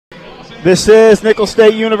This is Nicholls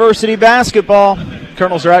State University basketball.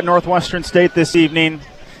 Colonels are at Northwestern State this evening.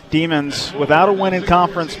 Demons without a win in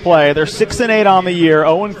conference play. They're 6-8 on the year,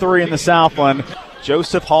 0-3 in the Southland.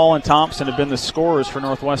 Joseph, Hall, and Thompson have been the scorers for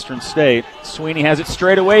Northwestern State. Sweeney has it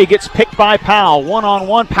straight away. He gets picked by Powell.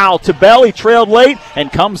 One-on-one, Powell to Bell. He trailed late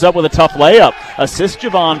and comes up with a tough layup. Assist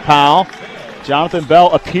Javon Powell. Johnathan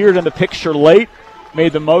Bell appeared in the picture late,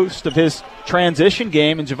 made the most of his transition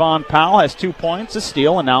game, and Javon Powell has 2 points, a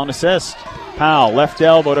steal, and now an assist. Powell, left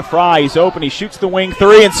elbow to Frye. He's open. He shoots the wing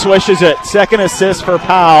three and swishes it. Second assist for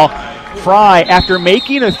Powell. Frye, after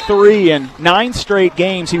making a three in 9 straight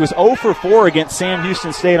games, he was 0 for 4 against Sam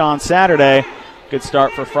Houston State on Saturday. Good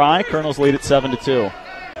start for Frye. Colonels lead at 7-2.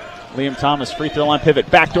 Liam Thomas, free throw line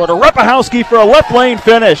pivot. Backdoor to Repichowski for a left lane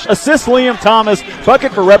finish. Assist Liam Thomas.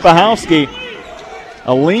 Bucket for Repichowski.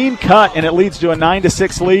 A lean cut, and it leads to a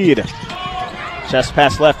 9-6 lead. Chest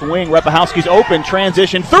pass left wing. Repichowski's open.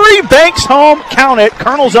 Transition. Three. Banks home. Count it.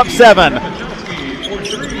 Colonels up 7.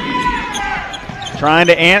 Trying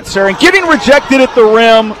to answer and getting rejected at the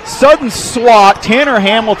rim. Sudden swat. Tanner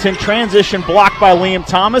Hamilton transition blocked by Liam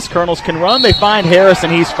Thomas. Colonels can run. They find Harris,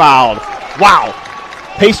 and he's fouled. Wow.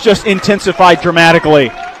 Pace just intensified dramatically.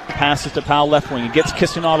 Passes to Powell left wing. He gets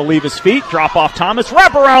Kissinau to leave his feet. Drop off Thomas.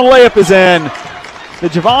 Wraparound layup is in. The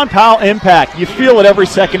Javon Powell impact. You feel it every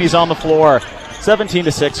second he's on the floor.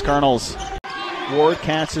 17-6 Colonels. Ward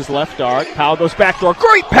catches left arc. Powell goes backdoor.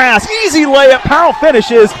 Great pass. Easy layup. Powell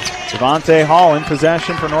finishes. Devontae Hall in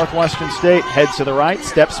possession for Northwestern State. Heads to the right.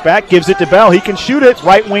 Steps back. Gives it to Bell. He can shoot it.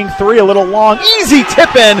 Right wing three. A little long. Easy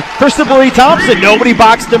tip in for Sabri Thompson. Nobody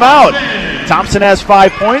boxed him out. Thompson has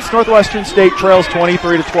 5 points. Northwestern State trails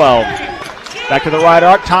 23-12. Back to the right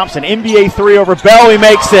arc. Thompson. NBA three over Bell. He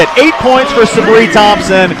makes it. 8 points for Sabri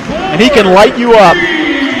Thompson. And he can light you up.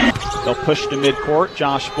 They'll push to midcourt.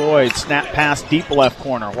 Josh Boyd, snap pass deep left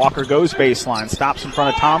corner. Walker goes baseline, stops in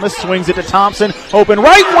front of Thomas, swings it to Thompson. Open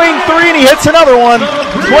right wing three, and he hits another one.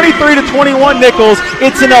 23-21 Nicholls.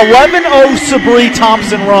 It's an 11-0 Sabri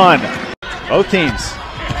Thompson run. Both teams,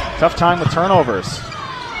 tough time with turnovers.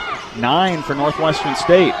 9 for Northwestern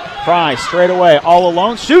State. Frye straight away, all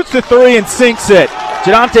alone, shoots the three and sinks it.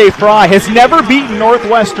 Johnathan Frye has never beaten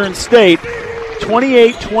Northwestern State.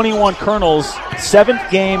 28-21 Colonels, 7th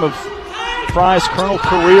game of Frye's Colonel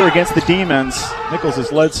career against the Demons. Nicholls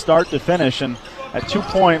has led start to finish, and a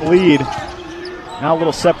 2-point lead. Now a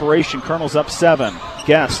little separation. Colonels up 7.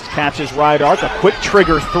 Guest catches right arc. A quick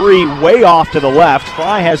trigger three way off to the left.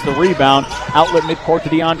 Frye has the rebound. Outlet midcourt to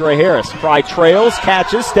DeAndre Harris. Frye trails,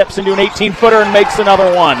 catches, steps into an 18-footer and makes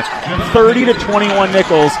another one. 30-21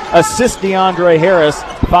 Nicholls. Assist DeAndre Harris.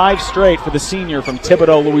 5 straight for the senior from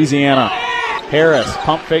Thibodaux, Louisiana. Harris,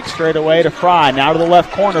 pump fake straight away to Frye. Now to the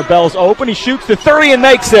left corner. Bell's open. He shoots the three and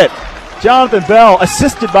makes it. Johnathan Bell,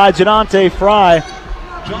 assisted by Johnathan Frye.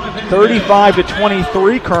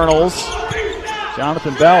 35-23 Colonels.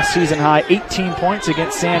 Johnathan Bell, season high 18 points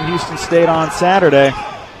against Sam Houston State on Saturday.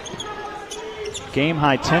 Game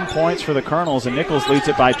high 10 points for the Colonels, and Nicholls leads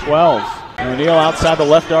it by 12. O'Neal outside the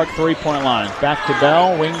left arc three-point line. Back to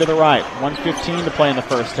Bell, wing to the right. 1:15 to play in the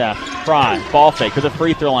first half. Frye, ball fake to the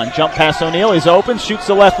free throw line. Jump past O'Neal, he's open, shoots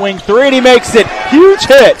the left wing three, and he makes it. Huge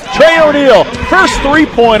hit. Trey O'Neal, first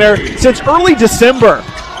three-pointer since early December.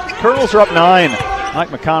 Colonels are up 9. Mike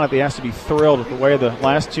McConaughey has to be thrilled with the way the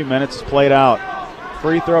last 2 minutes has played out.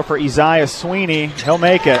 Free throw for Isaiah Sweeney. He'll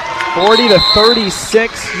make it.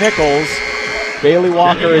 40-36 Nicholls. Bailey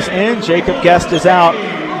Walker is in. Jacob Guest is out.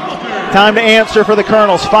 Time to answer for the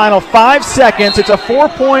Colonels. Final 5 seconds. It's a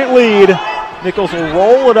 4-point lead. Nicholls will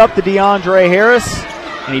roll it up to DeAndre Harris,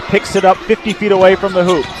 and he picks it up 50 feet away from the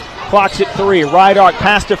hoop. Clock's at 3. Right arc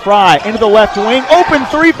pass to Frye. Into the left wing. Open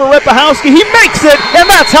three for Repichowski. He makes it, and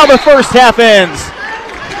that's how the first half ends.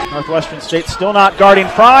 Northwestern State still not guarding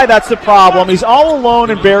Frye. That's the problem. He's all alone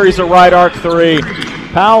and buries a right arc three.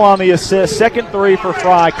 Powell on the assist. Second three for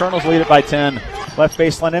Frye. Colonels lead it by 10. Left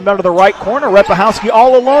baseline inbound to the right corner. Repichowski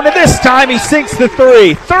all alone, and this time he sinks the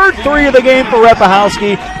three. Third three of the game for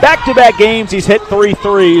Repichowski. Back-to-back games, he's hit 3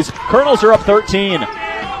 threes. Colonels are up 13.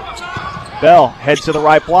 Bell heads to the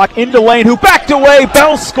right block. Into Lane, who backed away.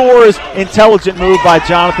 Bell scores. Intelligent move by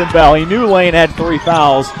Johnathan Bell. He knew Lane had 3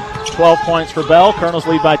 fouls. 12 points for Bell. Colonels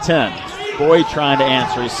lead by 10. Boyd trying to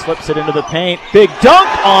answer. He slips it into the paint. Big dunk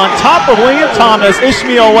on top of Liam Thomas.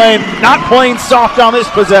 Ishmael Lane not playing soft on this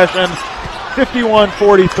possession.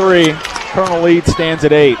 51-43. Colonel lead stands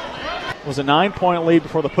at 8. It was a 9-point lead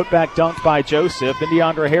before the putback dunk by Joseph. Then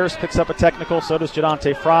DeAndre Harris picks up a technical. So does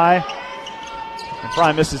Johnathan Frye. And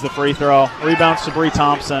Frye misses the free throw. Rebound Sabri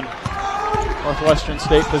Thompson. Northwestern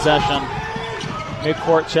State possession.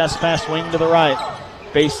 Midcourt chest pass wing to the right.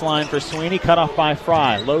 Baseline for Sweeney, cut off by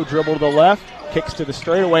Frye. Low dribble to the left, kicks to the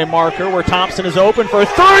straightaway marker where Thompson is open for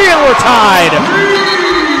 3, and we're tied.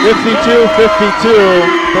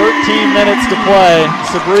 52-52, 13 minutes to play.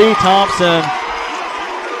 Sabri Thompson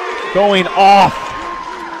going off.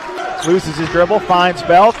 Loses his dribble, finds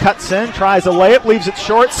Bell, cuts in, tries a layup, leaves it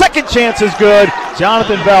short. Second chance is good.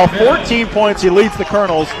 Johnathan Bell, 14 points. He leads the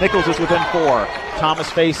Colonels. Nicholls is within 4. Thomas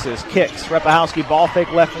faces, kicks. Repichowski ball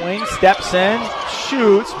fake left wing, steps in,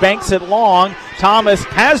 shoots, banks it long. Thomas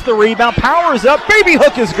has the rebound, powers up, baby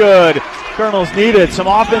hook is good. Colonels needed some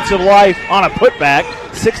offensive life on a putback.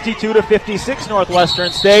 62-56 Northwestern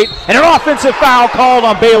State, and an offensive foul called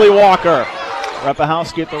on Bailey Walker.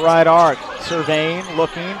 Repichowski at the right arc, surveying,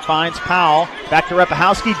 looking, finds Powell. Back to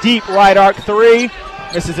Repichowski, deep right arc 3.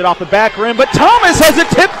 Misses it off the back rim, but Thomas has a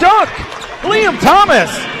tip dunk. Liam Thomas.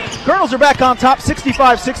 Colonels are back on top,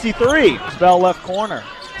 65-63. Bell left corner,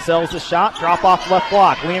 sells the shot, drop off left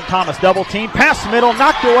block. Liam Thomas double team, pass middle,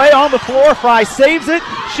 knocked away on the floor. Frye saves it,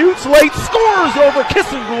 shoots late, scores over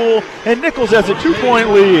Kissingool, and Nicholls has a 2-point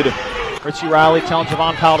lead. Richie Riley telling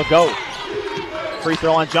Javon Powell to go. Free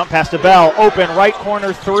throw on jump pass to Bell. Open right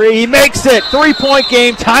corner 3. He makes it. 3-point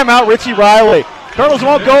game. Timeout Richie Riley. Colonels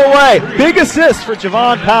won't go away. Big assist for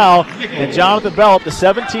Javon Powell. And Johnathan Bell up to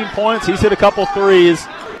 17 points. He's hit a couple threes.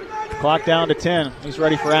 Clock down to 10. He's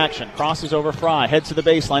ready for action. Crosses over Frye. Heads to the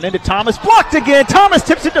baseline. Into Thomas. Blocked again. Thomas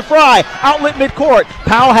tips it to Frye. Outlet midcourt.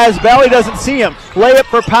 Powell has Bell. He doesn't see him. Layup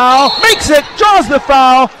for Powell. Makes it. Draws the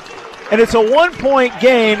foul. And it's a 1-point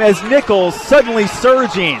game as Nicholls suddenly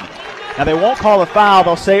surging. Now, they won't call a foul.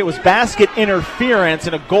 They'll say it was basket interference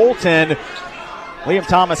and a goaltend. Liam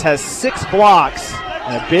Thomas has 6 blocks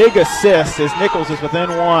and a big assist as Nicholls is within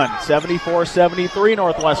 1. 74-73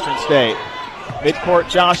 Northwestern State. Midcourt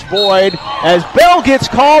Josh Boyd as Bell gets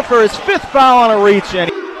called for his 5th foul on a reach-in.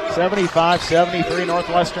 75-73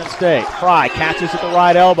 Northwestern State. Frye catches at the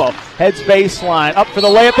right elbow. Heads baseline. Up for the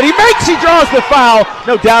layup that he makes. He draws the foul.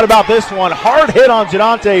 No doubt about this one. Hard hit on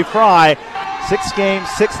Jadante Frye. 6 games,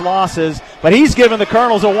 6 losses, but he's given the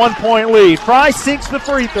Colonels a 1-point lead. Frye sinks the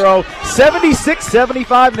free throw.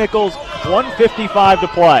 76-75 Nicholls, 1:55 to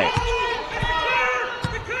play.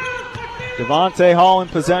 Devontae Hall in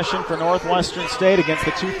possession for Northwestern State against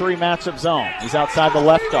the 2-3 matchup zone. He's outside the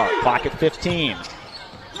left arc, clock at 15.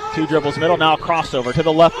 2 dribbles middle, now a crossover to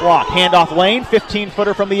the left block. Handoff Lane,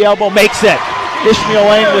 15-footer from the elbow, makes it. Ishmael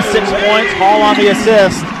Lane with 6 points, Hall on the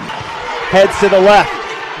assist. Heads to the left.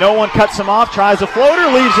 No one cuts him off, tries a floater,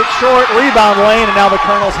 leaves it short, rebound Lane, and now the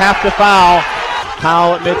Colonels have to foul.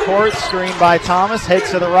 Powell at midcourt, screened by Thomas, heads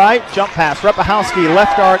to the right, jump pass, Repichowski,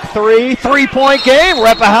 left arc 3, 3-point game,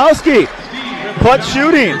 Repichowski. Clutch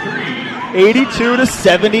shooting,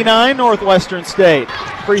 82-79 Northwestern State.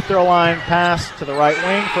 Free throw line pass to the right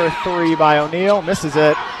wing for a 3 by O'Neal, misses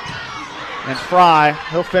it. And Frye,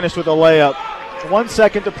 he'll finish with a layup. 1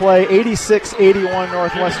 second to play, 86-81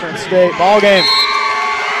 Northwestern State. Ball game.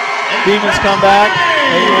 Demons come back,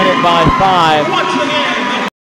 they win it by 5.